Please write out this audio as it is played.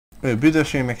Ő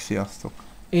büdös, én meg sziasztok.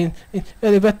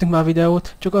 Előbb vettünk már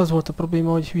videót, csak az volt a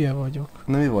probléma, hogy hülye vagyok.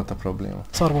 Na mi volt a probléma?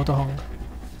 Szar volt a hang.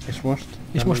 És most?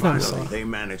 És most nem szar.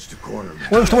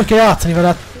 Most hogy kell játszani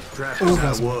veled?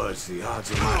 Ugyanaz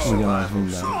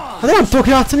minden. Hát nem tudok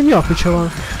játszani, mi a picsa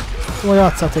van? Vagy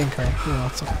játszál tényleg, mi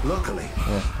játszok?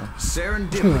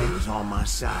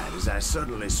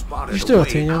 És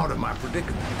történjen.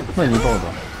 Menjünk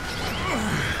oda.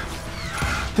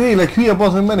 Tényleg hülye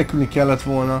bazd, menekülni kellett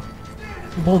volna.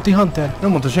 Bounty Hunter? Nem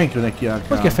mondta senki, hogy neki jár.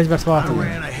 Hogy kell fegyvert váltani?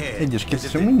 Egyes,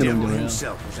 kettes, minden ugyanolyan.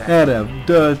 Erre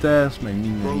döltesz, meg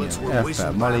minden ilyen.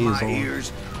 F-fel malézol.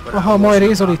 Aha, majd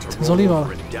rézol itt,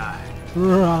 Zolival?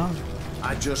 Na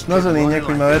az a lényeg,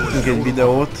 hogy már vettünk egy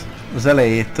videót az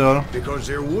elejétől.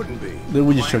 De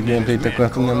úgyis csak gameplayt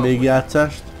akartunk, nem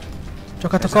végigjátszást.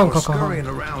 Csak hát a kankak a hang.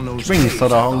 És mennyi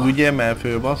szar a hang, ugye, mert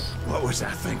fölbasz.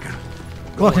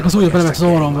 Valakinek az ujja belement az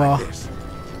orromba.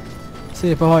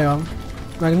 Szép a hajam.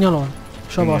 Meg nyalon.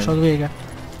 Savasad vége.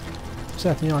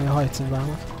 Szeretném nyalni a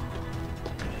hajcimbámat.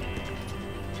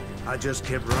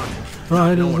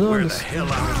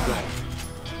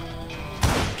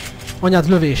 Anyád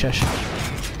lövéses.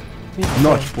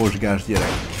 Nagy posgás gyerek.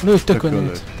 Lőtt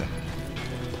tökönőt.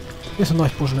 Mi az a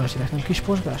nagy posgás gyerek? Nem kis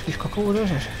posgás? Kis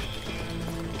kakaórőzses?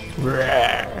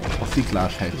 A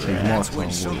sziklás hegység, marcon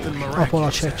volt.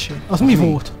 Apalacs hegység. Az mi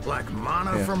volt?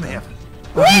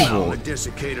 Mi volt?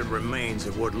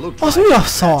 Az mi a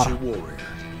szar?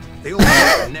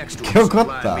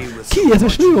 Kiakadtál? Ki ez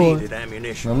most mi volt?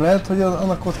 Nem lehet, hogy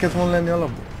annak ott kellett volna lenni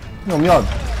alapból? Nyomjad!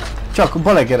 Csak a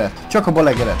balegeret! Csak a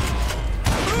balegeret!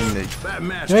 Mindegy.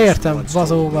 Ja értem,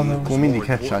 bazó. Akkor mindig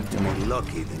headshot nyomod.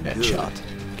 Headshot.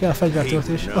 Kell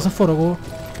fegyvertöltés. Az a forogó.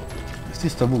 Ez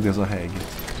tiszta bug ez a hely.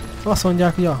 Azt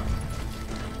mondják, ja.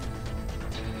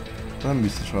 Nem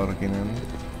biztos arra kéne lenni.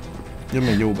 Nyomj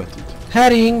egy jó betűt.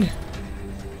 Herring!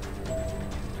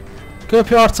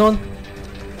 Köpj arcon!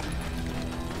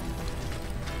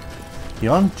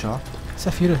 Jancsa?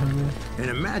 Szefi röhögő.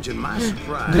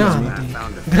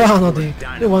 Gránadék.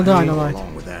 Jó van, dynamite.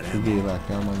 Igével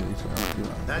kell majd így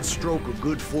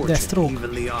De stroke.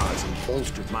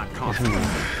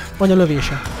 Anya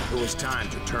lövése.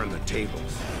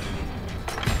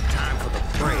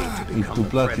 Itt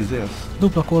duplát izélsz?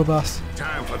 Dupla kolbász.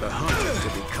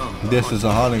 This is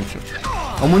a hunting show.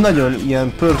 Amúgy nagyon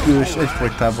ilyen pörkős,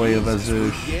 egyfolytában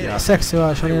élvezős.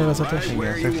 Szexuálisan élvezetes.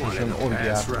 Igen, szexuálisan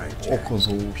orgiát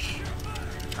okozós.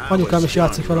 Anyukám is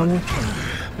játszik valamúgy.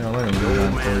 Ja, nagyon jó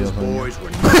rántolja az anyja.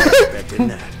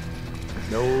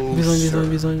 Bizony.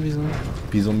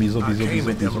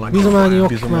 Bizományi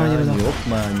okmányiroda.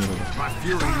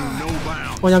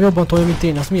 Anyám jobban tolja, mint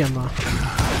én, az milyen már?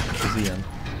 Ez ilyen.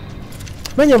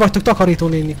 Mennyien vagytok takarító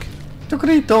nénik?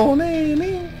 Takarító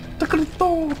néni!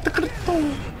 Takarító!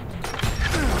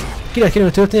 Ki lehet kérni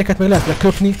a történjeket, meg lehet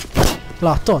leköpni.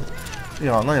 Láttad?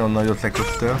 Ja, nagyon nagyot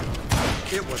leköptél.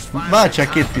 Váltsák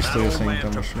két pisztolyra szerintem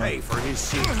most már.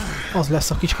 Az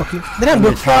lesz a kicskaki. De nem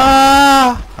bök!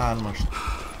 Hármast.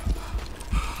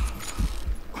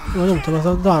 Jó, nyomtam, ez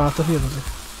a dánát a hírozó.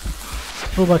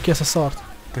 Próbálj ki ezt a szart.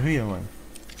 Te hülye vagy?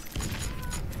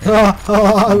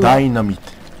 Dynamite.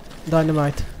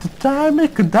 Dynamite.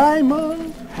 Make a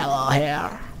diamond. Hello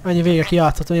here. Ennyi vége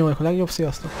kijátszottam, én vagyok a legjobb,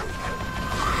 sziasztok.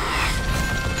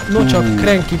 No csak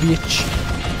cranky bitch.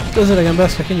 Közöregen be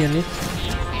ezt kell kinyírni.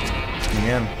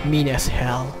 Igen. Mean as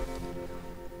hell.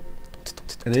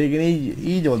 Régen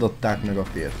így oldották meg a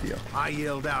férfiak.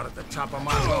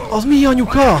 Az mi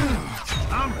anyuka?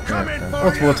 Értem.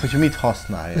 Ott volt, hogy mit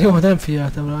használja. Jó, nem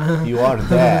figyeltem rá. You are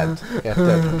dead.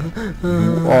 Érted?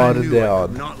 You are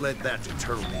dead.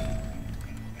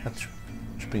 Hát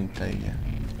sprinte, igen.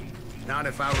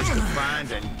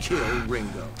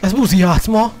 Ez buzi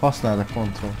játszma. Használd a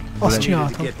kontroll. Azt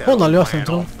csináltam. Honnan lő, azt nem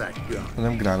tudom.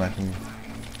 Nem gránát mint.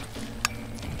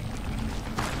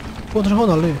 Pontosan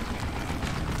honnan lő?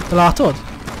 Te látod?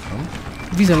 Nem.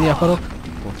 Vizelni akarok.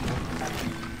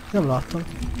 Nem láttam.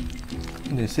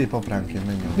 De szép apránként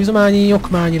menjen. Bizományi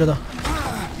okmányiroda.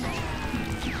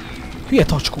 Hülye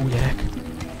tacskó gyerek.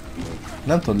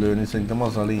 Nem tudod lőni, szerintem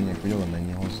az a lényeg, hogy oda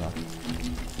menjen hozzá.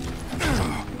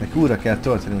 Meg újra kell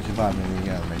tölteni, hogyha bármi még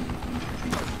elmegy.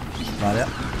 Várjál.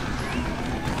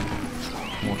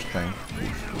 Most fenn.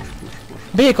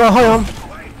 Béka a hajam!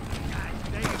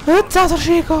 500-as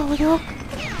béka vagyok!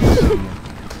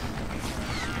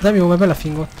 Nem jó, mert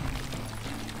belefingott.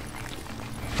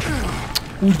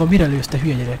 Úgy van, mire lősz te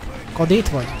hülye gyerek? Kadét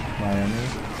vagy? Várjál még.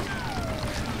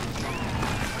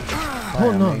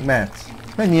 Honnan? Mehetsz.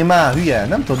 Menjél már, hülye!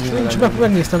 Nem tudod mire lenni. Csak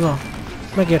megnéztem, na.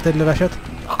 Megért egy löveset.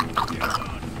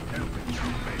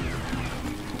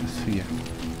 Ez hülye.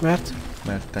 Mert?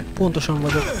 Mert te... Pontosan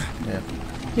vagyok. Miért?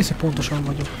 Hisz, hogy pontosan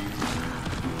vagyok.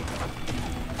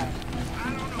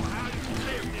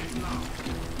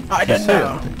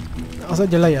 Az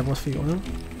egyen lejjebb volt, fiú, nem?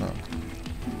 Na.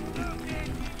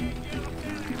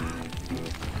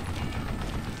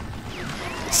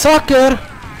 Sucker!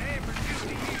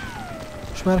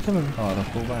 És már kell menni? Arra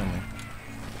próbálj meg.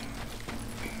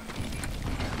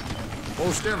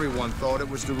 Most everyone thought it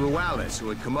was the Ruales who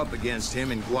had come up against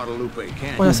him in Guadalupe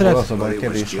Canyon. Olyan szeret. Az a baj,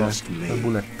 kevés van. A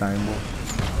bullet time-ból.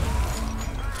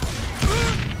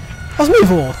 Az mi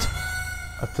volt?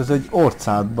 Hát ez egy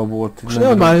orcádba volt. Most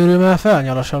nem már örül, mert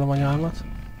felnyalasalom anyámat.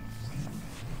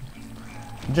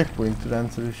 Jackpoint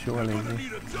rendszer is jó eléggé.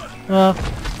 Ja.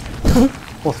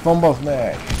 Ott van, bazd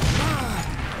meg!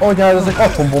 Anyád, ezek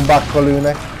atombombákkal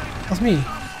lőnek. Az mi?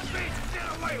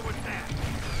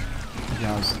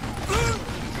 Vigyázz.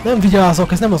 Nem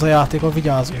vigyázok, ez nem az a játék, ahol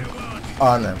vigyázunk.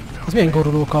 Nem. Az milyen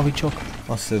goruló kavicsok?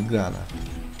 Azt hiszed gránát.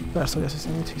 Persze, hogy azt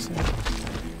hiszem, mit hiszem.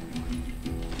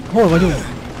 Hol vagyunk?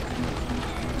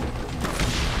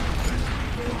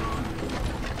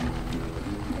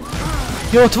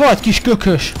 Jó, ott vagy, kis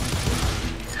kökös!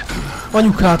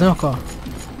 Anyukád ne akar.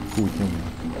 Úgy nyomja.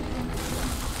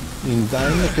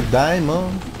 Indime like a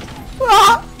diamond.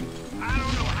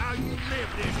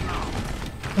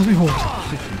 Az mi volt?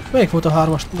 Melyik volt a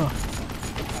hármas? Na.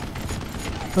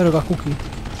 Pörög a kuki.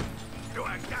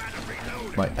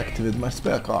 My activate my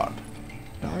spell card.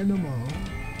 Dynamo.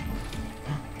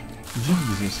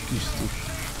 Jesus Krisztus.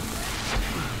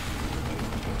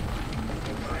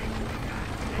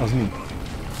 Az mi?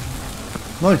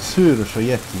 Nagy szőrös a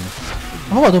Yeti.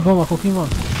 Hova dobom a kuki van?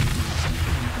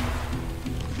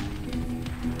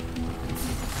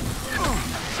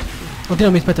 A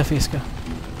dinamit petefészke.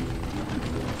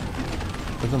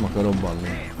 Ez nem akar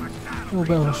robbanni. Ó,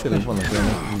 beolvas. Tényleg vannak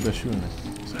olyanok, hogy besülnek.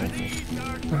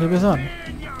 Nem kell bezárni?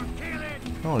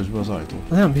 Hol is be az ajtót?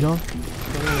 Nem bírom.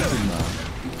 Tudnám.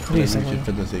 Része Úgyhogy van.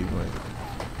 fedezékbe vagy.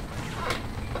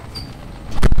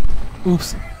 Ups.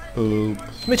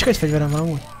 Még csak egy fegyverem van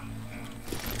amúgy.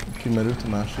 Kimerült a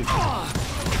másik.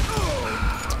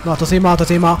 Látott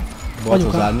az éma.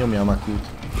 Baltazár, nyomja a makút.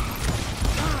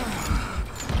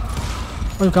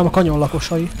 Anyukám a kanyon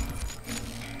lakosai.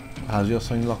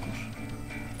 Háziasszony lakos.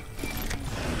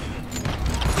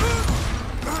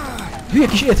 Hülye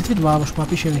kis életet vidd már, most már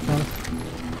pisilni kell.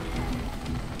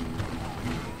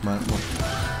 Már most.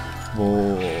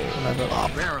 Wow.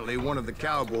 Apparently one of the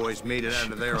cowboys made it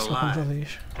out of there Azt mondom, alive. Zsazi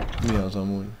is. Mi az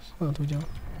amúgy? Olyan tudja.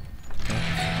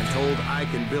 And told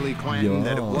Ike and Billy Clanton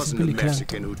that it Yeah. wasn't Billy a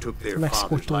Mexican who took their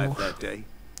Mexikó father's life toros. that day.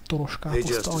 Toros They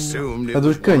just káposzta anyja. assumed it Hát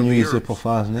was úgy one of könnyű the ízé Earth.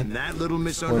 pofázni. And that little Hogy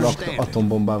misunderstanding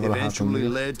atombombával a hátam eventually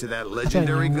mögött. led to that Hát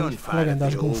legendary ennyi amúgy. gunfight at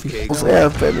Legendás the OK gunfight. Az Corral.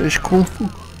 elfelelős kung fu.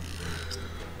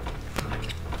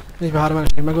 43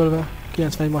 eleség megölve,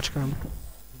 91 macskám.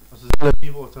 Az előbb mi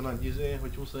volt a nagy izé,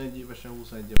 hogy 21 évesen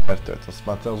 21 éves tölt, azt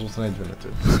már te az 21-ben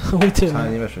ötölt. Hogy Hány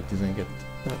tényleg? éves vagy? 12?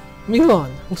 Mi van?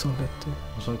 22.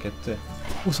 22?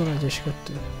 21 és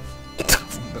 2.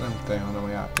 De nem te, hanem a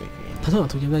játék én. Hát olyan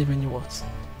tudja, 48.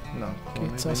 Na,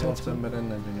 270. 48 emberen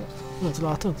 48. Hát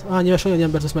látod? Hány éves olyan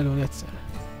embert ezt megölni egyszer?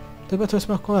 Többet vesz,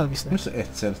 meg akkor elvisznek. Most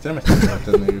egyszer, te nem egyszer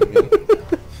leheted meg őket.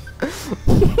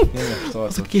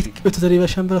 Az a 5000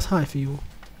 éves ember, az hány fiú?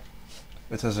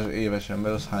 5000 éves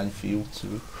ember, az hány fiút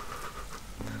szül?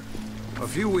 A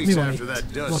few weeks Mi van after itt? that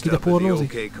dust Valaki up ide at the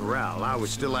pornózik? OK Corral, I was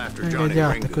still after Johnny Engedj át,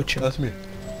 te Ringo. köcsög. Az mi?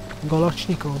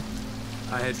 Galacsnikov?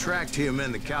 I had tracked him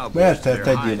and the cowboys Mert to telt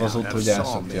their egy év hideout azóta, at hogy a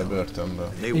elszokti a sawmill. börtönből.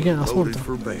 They Igen, were azt loaded mondta.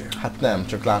 for bear. Hát nem,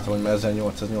 csak látom, hogy már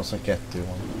 1882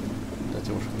 van. Tehát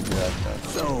jó sok idő eltelt.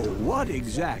 So, what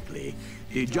exactly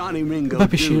did Johnny Ringo do to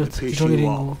Bepisilt piss Johnny you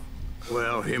Ringo. off?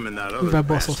 Well, him and that Mivel other baszott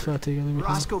bastard. fel téged, amikor...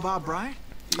 Roscoe Bob Bryant?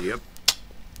 Yep.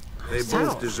 They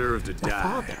both deserve to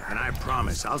die, and I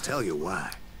promise I'll tell you why.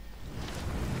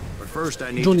 But first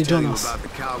I need Johnny to tell you Jonas. about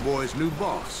the Cowboys' new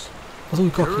boss. Az új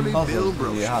kaki. Curly Az Bill az, hogy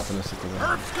Brocious. hátra összeködöm.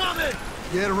 Herb's coming!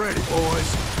 Get ready, boys.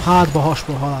 Hátba,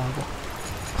 hasba, halálba.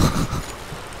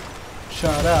 Shut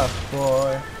up,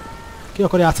 boy! Ki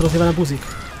akar játszadozni velem, buzik?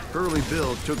 Curly Bill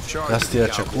took charge of Ezt the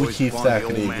csak úgy Cowboys upon hívták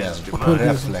the old régen. man's A demise.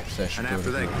 reflexes And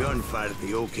after that körül. gunfight at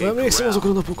the OK Nem emlékszem azokra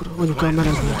a napokra, anyukám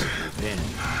meleg volt.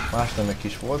 Más nemek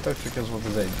is voltak, csak ez volt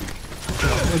az egyik.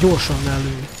 Gyorsan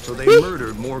mellőni. So they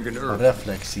murdered Morgan A Earp.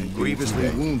 reflex így. Grievously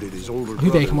wounded his older A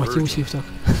hüveik brother Matyi úgy Virgil. hívtak.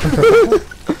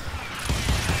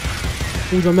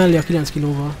 Úgy van mellé a 9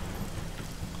 kilóval.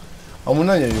 Amúgy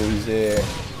nagyon jó izé...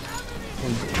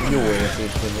 Jó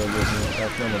érzés dolgozni,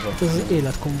 tehát nem az Ez a... az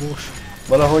életkombós.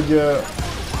 Valahogy...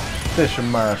 Teljesen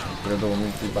más például,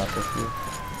 mint egy Battlefield.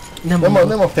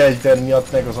 Nem a fegyver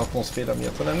miatt, meg az atmoszféra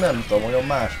miatt, hanem nem tudom, olyan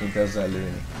más, mint ezzel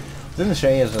lőni. Nem is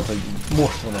olyan érzed, hogy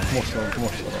most vannak, nem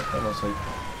az, hogy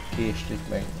késlik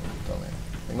meg, nem tudom én.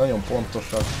 Meg nagyon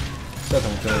pontosak.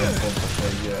 Szeretem, hogy nagyon pontos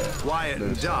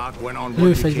egy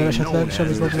lőfegyver esetleg,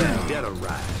 semmi probléma.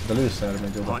 de lőszer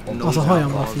megy oda pontos. Az a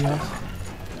hajamban Fiat.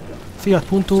 Fiat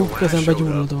puntó, kezembe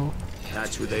gyulladó.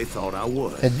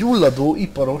 Egy gyulladó,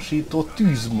 iparosító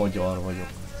tűzmagyar vagyok.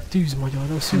 Tűzmagyar,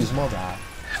 nem szűz. Tűzmadár.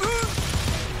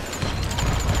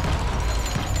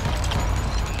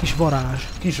 Kis varázs.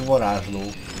 Kis varázsló.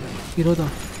 Iroda.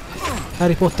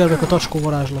 Harry Potternek a tacskó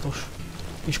varázslatos.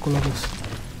 Iskolabusz.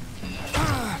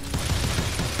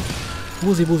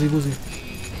 Buzi. Budiba.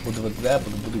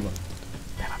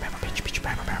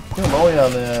 Ja, ma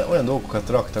olyan dolgokat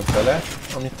raktak bele,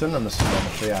 amitől nem lesz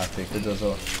unalmas a játék, hogy az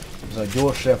a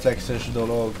gyors reflexes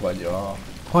dolog, vagy a...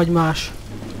 Hagymás.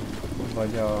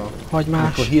 Hagymás.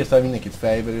 Amikor hirtelen mindenkit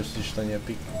fejbe összisten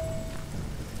nyepik.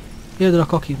 Érd el a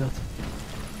kakidat.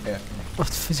 Értem. A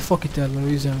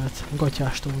fakitermelő üzemet,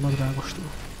 gatyástól, nadrágostól.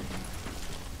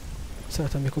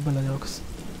 Szeretem, mikor belenyalksz.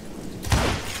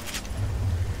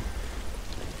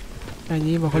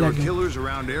 Ennyi, maga legjobb.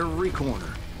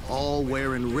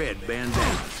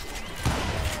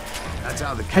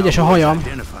 Hegyes a hajam.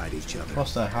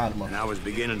 Használj 3-at.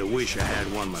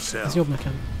 Ez jobb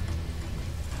nekem.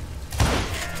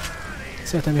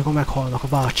 Szeretem, mikor meghalnak a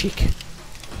bácsik.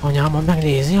 Anyámmal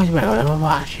megnézi, hogy megölöm a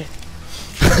bácsit.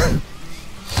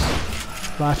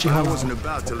 Bácsi halál.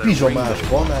 Pizsomás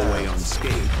banán.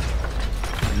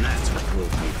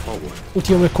 Úgy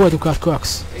hívom, hogy koedukált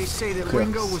köksz.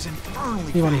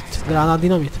 Mi van itt? Gránát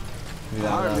dinamit?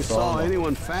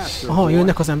 Aha,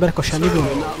 jönnek az emberek a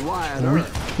semmiből?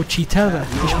 Úgy cheatelve?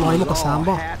 És majmok a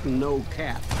számba?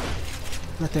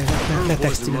 Ne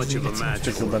textilezzék egyszer.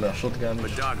 Csak jobb bele a shotgun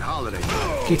is.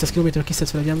 200 km-ről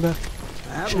kiszedsz fel egy ember.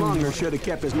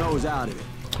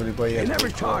 Akkoriban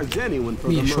ilyet.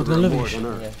 Milyen shotgun lövés?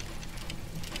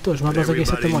 Töltsd már be az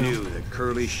egészet, te majom.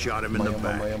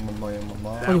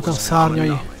 Anyukám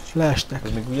szárnyai leestek.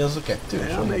 Ez még ugyanaz a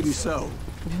kettő?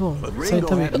 Mi van?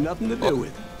 Szerintem még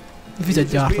vizet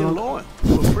gyártanak.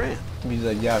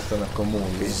 Vizet gyártanak a módon.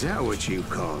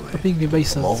 A pingvinbe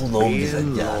iszad. Módon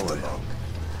vizet gyártanak.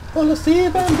 Hol a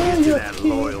szívem bejött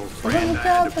ki, az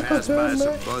anyukámnak a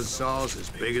hőmnek.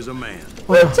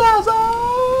 500-al!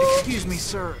 Excuse me,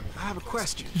 sir. I have a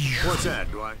question. What's that,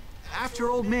 Dwight? After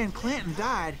old man Clanton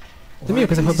died, De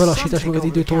miért ezek a belassítás meg az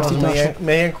időtorzítások?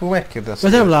 Melyenkor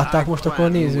megkérdeztem. Mert nem látták most akkor a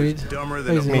nézőid.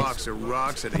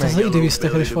 Hát az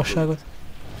idővíztekelés fasságot.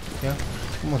 Ja?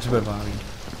 Most bevágjuk.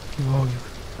 Vágjuk.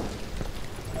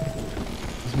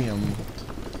 Ez milyen mód?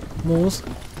 Móz.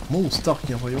 Móz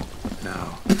taknya vagyok.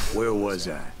 Now, where was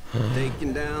I?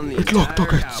 Taking down the entire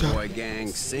cowboy gang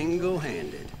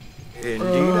single-handed.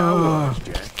 Indeed I was,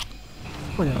 Jack.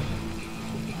 Hogyan?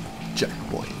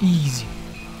 Jackboy. Easy.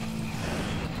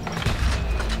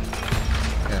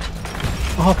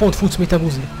 Aha, pont futsz, mi te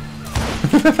buzi.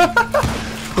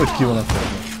 Hogy ki van a torna?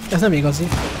 Ez nem igazi.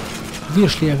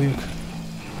 Virslievők.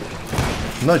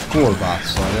 Nagy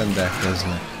kolbásszal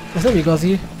rendelkeznek. Ez nem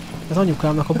igazi. Ez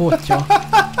anyukámnak a botja.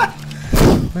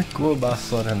 Nagy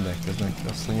kolbásszal rendelkeznek.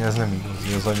 Azt mondja, ez nem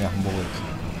igazi, az anyám bolt.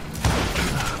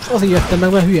 Azért jöttem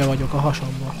meg, mert hülye vagyok a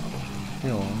hasamba.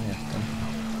 Jó, értem.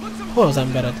 Hol az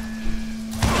embered?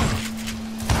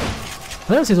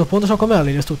 Ha nem szízol pontosan, akkor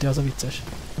mellé jössz, tudja, az a vicces.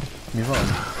 Mi van?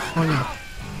 Anya.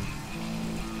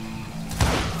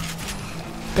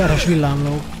 Terhes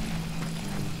villámló.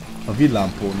 A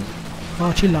villámpón.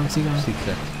 A csillámcigány.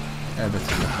 Szikret.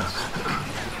 Elbeszélek ezt.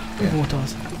 Mi volt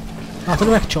az? Látod,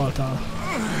 megcsaltál.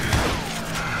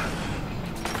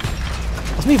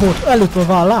 Az mi volt? Előtt a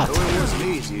vállát?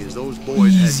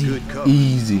 Easy.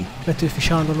 Easy. Petőfi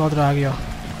Sándor nadrágja.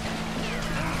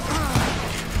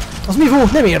 Az mi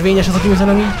volt? Nem érvényes ez a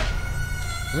győzelem így.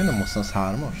 Mi nem mosztasz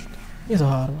 3-ast? Mi ez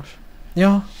a 3-as?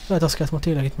 Ja, lehet azt kellett ma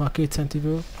tényleg itt már 2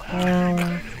 centiből.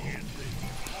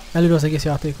 Előre az egész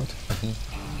játékot.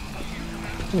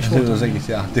 Előre az egész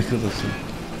játékot azt mondja.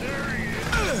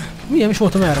 Milyen is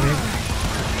voltam erre még?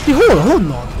 Mi hol?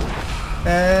 Honnan?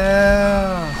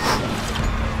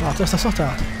 Látod ezt a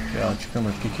szatát? Ja, csak nem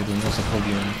lehet kikerülni, az a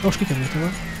probléma. Most kikerültem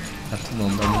el. Hát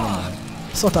tudom, de mi nem áll.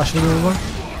 Szatás vinyó van.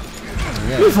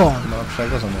 Mi van?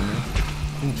 Manapság az a menő.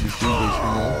 Nincs is így és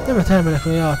vinyó. Nem lehet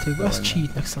elmenekülni a játékba, ez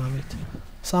cheatnek számít.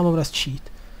 Számomra ez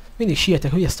cheat. Mindig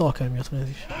sietek, hogy ez stalker miatt van ez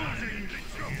is.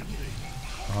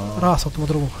 Rászoktam a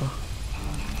drogokra.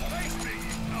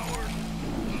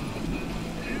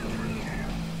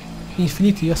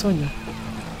 Infinity, azt mondja?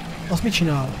 Az mit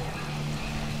csinál?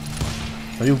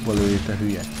 A lyukba lőjé, te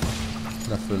hülye.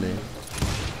 Lefölé.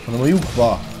 Mondom a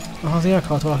lyukba. Aha, azért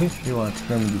meghalt valaki. Jó, hát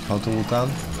nem mindig 6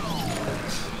 után.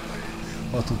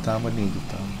 6 után vagy 4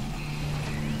 után.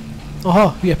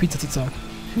 Aha, hülye pizzacicák.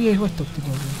 Hülyei vagytok ti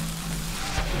bazd.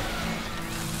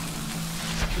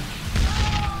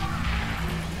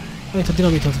 Itt a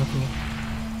dinamitot rakol.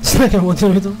 Ezt nekem volt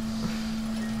dinamitom.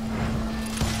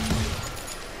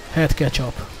 Head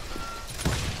ketchup.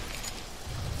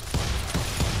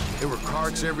 There were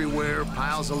carts everywhere,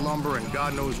 piles of lumber, and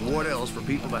God knows what else for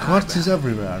people to hide Carts is behind.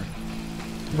 everywhere.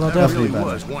 Blood That F. really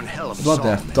was one hell of a Blood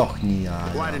song. F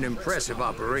taknyája. Quite an impressive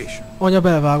operation. Anya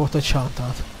belevágott egy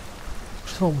sántát.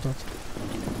 Most hol mutat?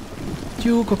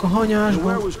 Tyúkok a And where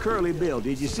hanyásban. was Curly Bill?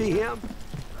 Did you see him?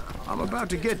 I'm about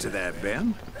to get to that,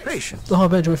 Ben. Patience. Aha,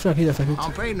 Benjamin Frank ide feküdt.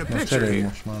 I'm painting a Na picture cserélj here.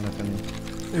 most már lefelé.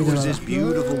 There was this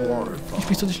beautiful waterfall. Kis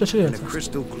pisztot is And a lecserélt?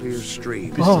 crystal clear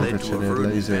stream Oh. that led to a Cseréld le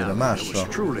verdant izére, valley. It másra. was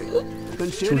truly,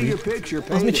 Consider your picture Az mit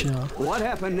painted. csinál? What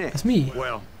happened next? Ez mi?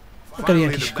 well, kell ilyen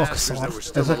finally kis the bastards that kakszar. were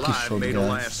still Ez a kis alive made a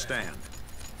shotgun. last stand.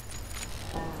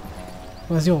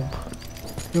 Ez jobb.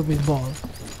 Jobb, mint bal.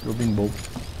 Robin Bob.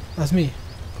 Ez mi?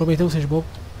 Prometheus és Bob?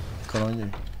 Kalandjai.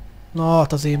 Na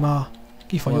hát azért már.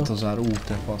 Volt Kifagyott. az ár,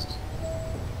 te fasz.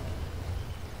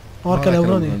 Arra kell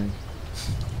ugrani?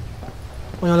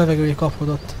 Olyan levegője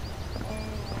kapkodott.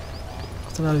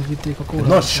 Aztán elővitték a Egy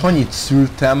kórházba. nagy sanyit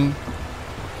szültem.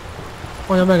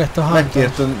 Anya megette a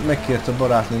hánytást. Megkérte a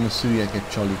barátnőm, hogy szüljek egy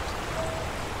csalit.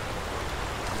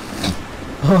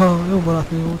 Jó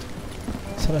barátnő volt.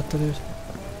 Szeretted őt.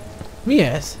 Mi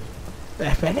ez?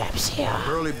 Epilepsia.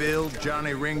 Curly Bill,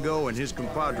 Johnny Ringo, and his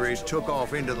compadres took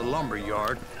off into the lumber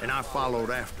yard, and I followed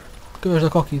after. Kövesd a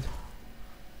kakid.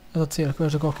 Ez a cél,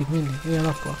 kövesd a kakid mindig. Ilyen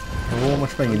akkor. Ó,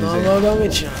 most megint izé. Na,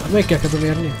 mit csinál? Még kell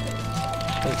bemérni?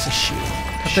 Takes a shit.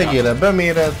 Hát tegéle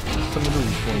beméred, aztán majd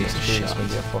úgy fogsz pénzt, hogy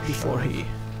ilyen fasság. Before he.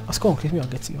 Az konkrét mi a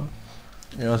geci van?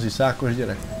 Ja, az is szákos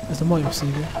gyerek. Ez a majom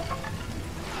szívű.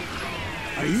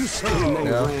 Are you saying they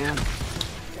Yeah. ran?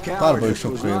 Párba is Cowardice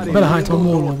was sokkal not jobb. in Belehánytam a the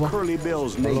mólóba. Curly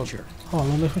Bill's nature.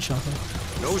 Hallom, és mit csináltam?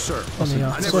 No, sir. Ami I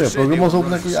játszik. never Szólj a said they were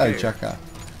programozóknak, hogy running állítsák át.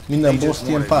 Minden boszt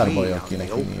ilyen párbajjal kéne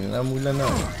kinyílni, nem úgy lenne?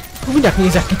 Mindjárt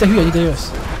nézek ki, te hülye, ide jössz.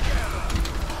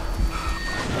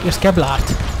 Jössz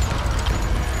Keblárt.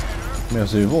 Mi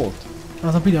az ő volt?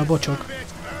 Az a Billy a bocsok.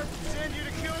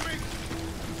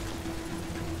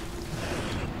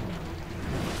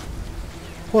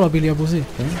 Hol a Billy a buzi?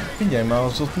 Figyelj már,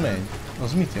 az ott megy.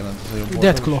 Az mit jelent az a jobb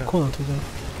Dead Clock, honnan tudod?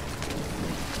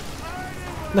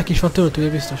 Neki is van töltője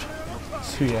biztos.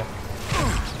 Ez hülye.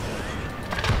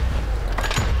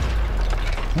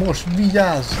 Most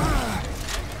vigyázz!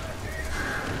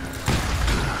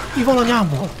 Mi van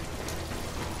anyámmal?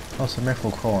 Azt, hogy meg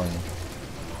fog halni.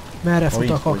 Merre Ha fut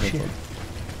így a kaksi? folytatod.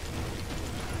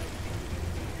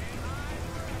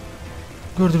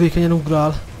 Gördülékenyen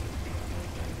ugrál.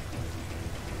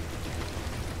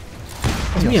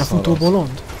 Az Mi a milyen szar az?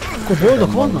 futóbolond? Akkor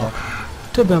boldog vannak?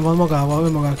 Többen van magával,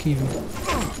 önmagán kívül.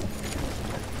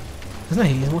 Ez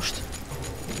nehéz most.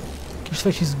 Kis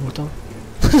fel is izgultam.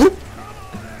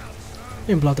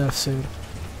 Én Blood Elf szőr.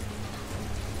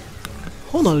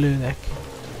 Honnan lőnek?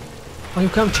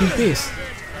 Anyukám csimpész?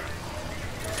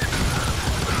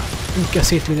 Úgy kell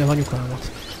szétlőni az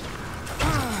anyukámat.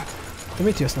 Te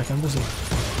mit jössz nekem, buzi?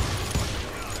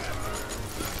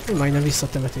 Én már innen vissza a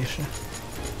temetésre.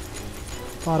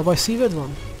 Párbaj szíved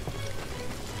van?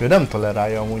 Ő nem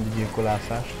tolerálja amúgy a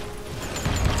gyilkolászást.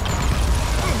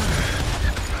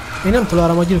 Én nem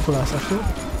tolerálom a gyilkolászást, jó?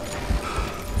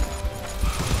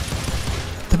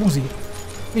 Te buzi!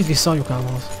 Vidd vissza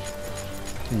anyukámhoz.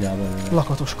 Mindjárt belőle.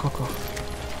 Lakatos kaka.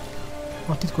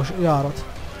 A titkos járat.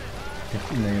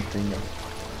 Innen jött ingyen.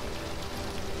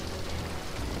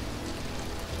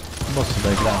 Basszod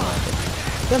egy gránátot.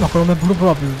 Nem akarom meg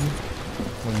blabülni.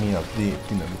 Hogy mi a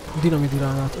dinamit.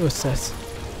 Dinamidiránát, összesz.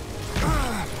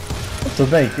 Nem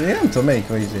tudom melyik, én nem tudom melyik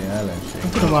a izé ellenség. Nem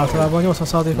tudom általában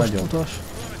 80%-os Nagyon. utas.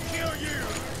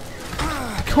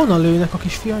 Honnan lőnek a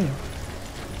kisfiaim?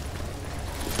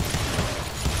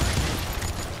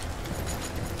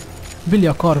 Billy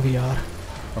a karviár.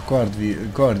 A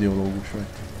kardiológus vagy.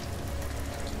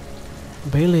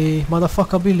 Billy,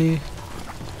 motherfucker Billy.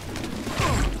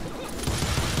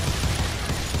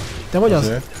 Te vagy az?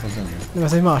 Ő? Az nem ő. Nem,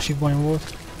 ez egy másik bajom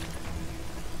volt.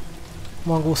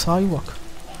 Mangó szájúak?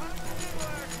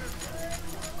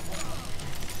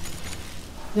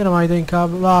 Gyere már ide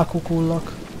inkább,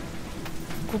 rákukullak.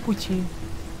 Kukucsi.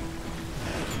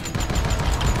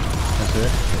 Ez ő?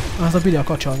 Ez a Billy a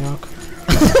kacsanyák.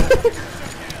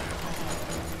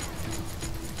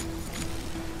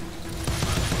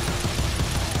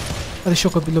 Ez is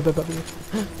sokat Billy bebebél.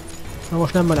 Na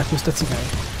most nem menekülsz, te cigány.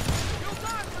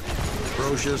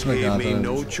 Ambrosius gave me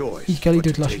no choice. Így kell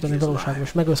időt lassítani valóságban,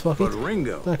 és megölsz valakit, But Ringo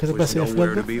elkezdek was beszélni a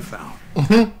nowhere to fületbe, be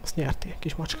found. azt nyertél,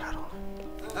 kis macskáról.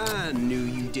 I knew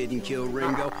you didn't kill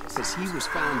Ringo, because he was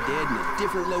found dead in a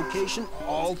different location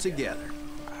altogether.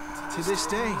 To this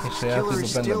day, És his a killer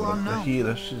is játékban benne still vannak a unknown.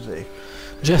 híres izék.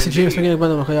 Jesse James meg ilyenek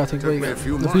benne vannak a játékban, igen. Took me a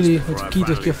few De months Billy, before hogy I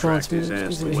kiütött ki a finally franc, tracked his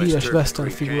ass to híres West western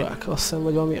Turkey figurák, azt hiszem,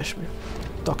 vagy valami ilyesmi.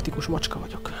 Taktikus macska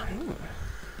vagyok.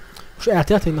 Most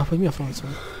eltelt egy nap, hogy mi a franc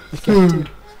van? Vagy kettő?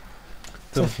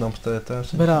 Több napteltelsz.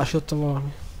 Berásodtam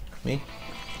valami. Mi?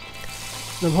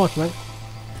 Nem halt meg.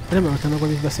 Nem öltem meg,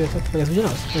 amit beszéltek, vagy ez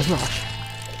ugyanaz? Ez más.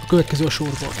 A következő a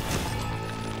sorból.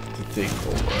 Take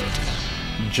over.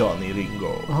 Johnny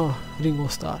Ringo. Aha, Ringo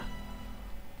Starr.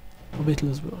 A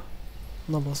Beatlesből.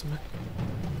 Na bazd meg.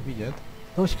 Vigyed?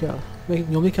 Na hogy kell? Még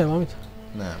nyomni kell valamit?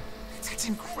 Nem. That's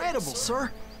incredible,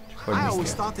 sir. Hogy I mi always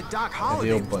kell? thought that Doc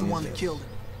Holliday was the jobban one that izé. killed him.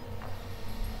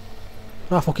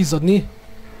 Rá fog izzadni.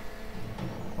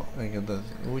 Igen, de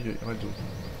úgy, hagyjuk.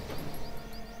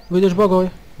 Vögyös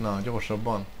bagoly. Na,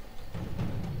 gyorsabban.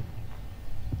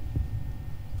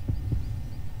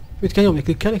 Mit kell nyomni?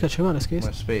 Klikkelni kell csinálni, ez kész?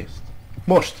 Majd space-t.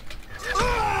 Most!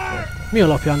 Mi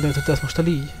alapján döntött ezt most a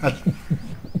lígy? Hát,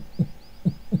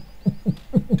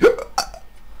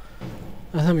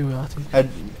 Ez nem jó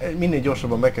játék. minél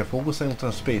gyorsabban be kell fókuszálni,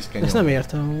 utána space kell Ezt nyomni. nem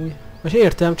értem úgy. Most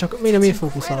értem, csak miért nem én Incredible,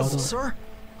 fókuszálhatom? sir.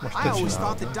 Most I te always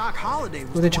thought csinálod. that Doc Holliday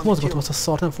was Mert én the csak one that mozgatom killed azt a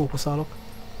szart, nem fókuszálok.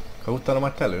 Ha utána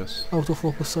majd telősz.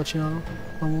 Autofókusszal csinálom.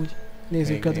 Amúgy.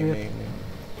 Nézzük kedvéért. még.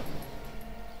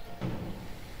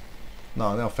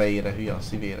 Na, ne a fejére, hülye, a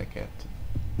szívére kert.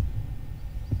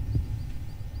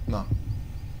 Na.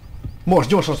 Most,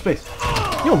 gyorsan, space!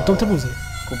 Nyomtam, te buzi.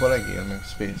 Kuba legél meg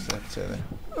space egyszerre.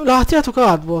 Látjátok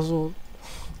át, bazzol?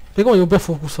 Még olyan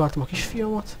befókuszáltam a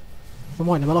kisfiamat.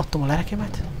 Majdnem eladtam a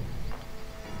lelkemet.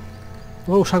 A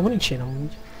valóságban nincs ilyen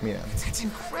amúgy. Milyen? That's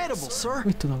incredible, sir.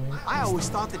 Mit tudom én? I always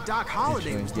thought that Doc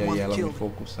Holliday was Nincs the egy one ilyen that jel, ami killed him.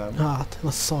 fókuszál. Hát,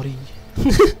 az szar így.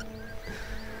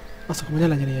 Azt akarom, hogy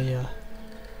ne legyen ilyen jel.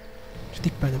 És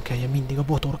tippelnem kell ilyen mindig a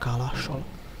botorkálással.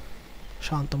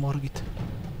 Sánta Margit.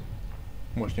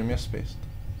 Most nyomja Space-t.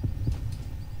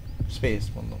 Space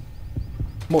mondom.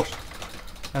 Most!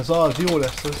 Ez az, jó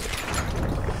lesz ez.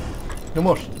 Ja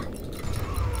most!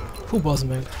 Fú, bazd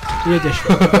meg. Jegyes.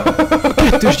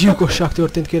 Kettős gyilkosság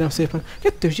történt, kérem szépen.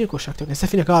 Kettős gyilkosság történt.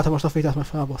 Szefinek álltam a stafétát, mert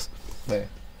felbasz. De.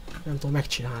 Nem tudom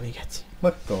megcsinálni, geci.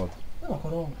 Megtudod. Nem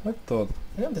akarom. Megtudod.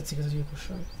 Nem tetszik ez a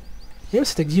gyilkosság. Nem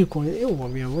szeretek gyilkolni, jó van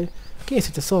milyen vagy.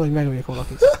 Készítesz arra, hogy megöljék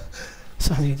valakit.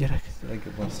 Szárnyék gyerek.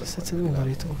 Legjobban Ez szakad. egyszerűen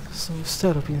undorító. Szóval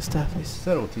Steropin Starface.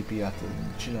 Sztereotípiát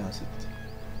csinálsz itt.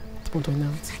 Pont, hogy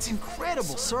nem. That's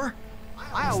incredible, sir.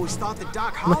 I always thought that Doc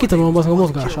Már Holliday kitanulom was az the a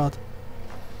one that killed him. mozgását.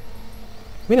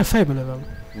 Miért nem fejbe lövöm?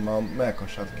 Ma a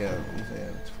melkasát kell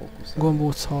azért fókuszálni.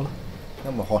 Gombóc hal.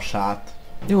 Nem a hasát.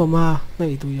 Jó, már ne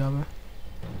induljál be.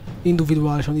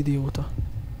 Individuálisan idióta.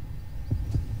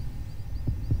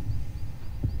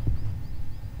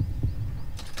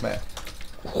 Mert.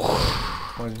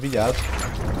 Majd vigyázz.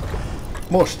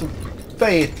 Most!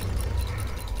 Fejét!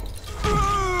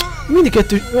 Mindig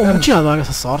kettő... Ó, csináld meg ezt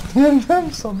a szart.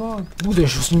 Nem szabad!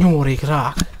 Budös nyomorék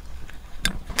rák.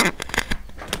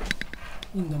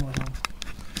 Minden magam.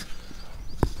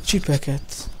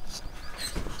 Csipeket.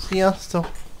 Sziasztok!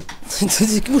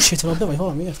 Most jött volna be, vagy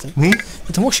valami, érted? Mi?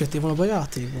 Hát most jöttél volna be a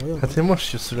játékból, jó? Hát én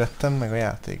most születtem meg a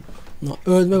játékba. Na,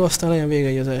 öld meg, aztán legyen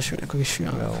vége az elsőnek a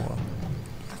kisfiam. Jó van.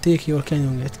 Take your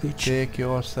canyon get glitch. Take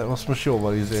yourself. Azt most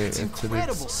jóval That's egyszerű.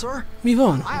 incredible, sir. Mi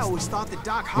van? I always thought that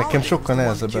Doc Holliday Nekem was sokkal the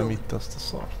one that nehezebben killed him. vitte azt a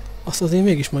szart. Azt az én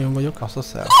mégis majom vagyok. Azt a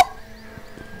szel.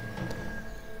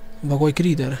 Bagoly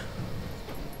Creeder.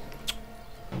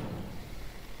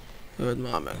 Öld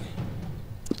már meg.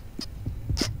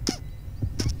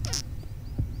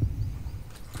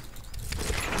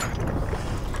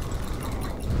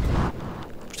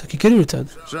 Most kikerülted?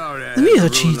 Sorry, I De mi ez a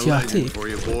had to ruin cheat the legend játék? for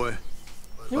you, boy.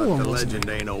 Jó But van, the bazd legend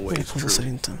meg. ain't always Mehet haza true.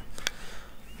 szerintem.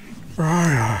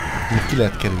 Még ki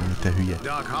lehet kerülni, te hülye. Doc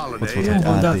Ott Holliday volt Jó egy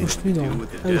van, de hát AD. most mi van?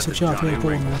 Először csináltam egy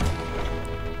polomért.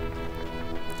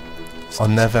 A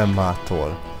nevem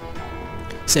mától.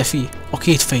 Szefi, a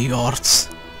kétfejű arc.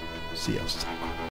 Sziasztok.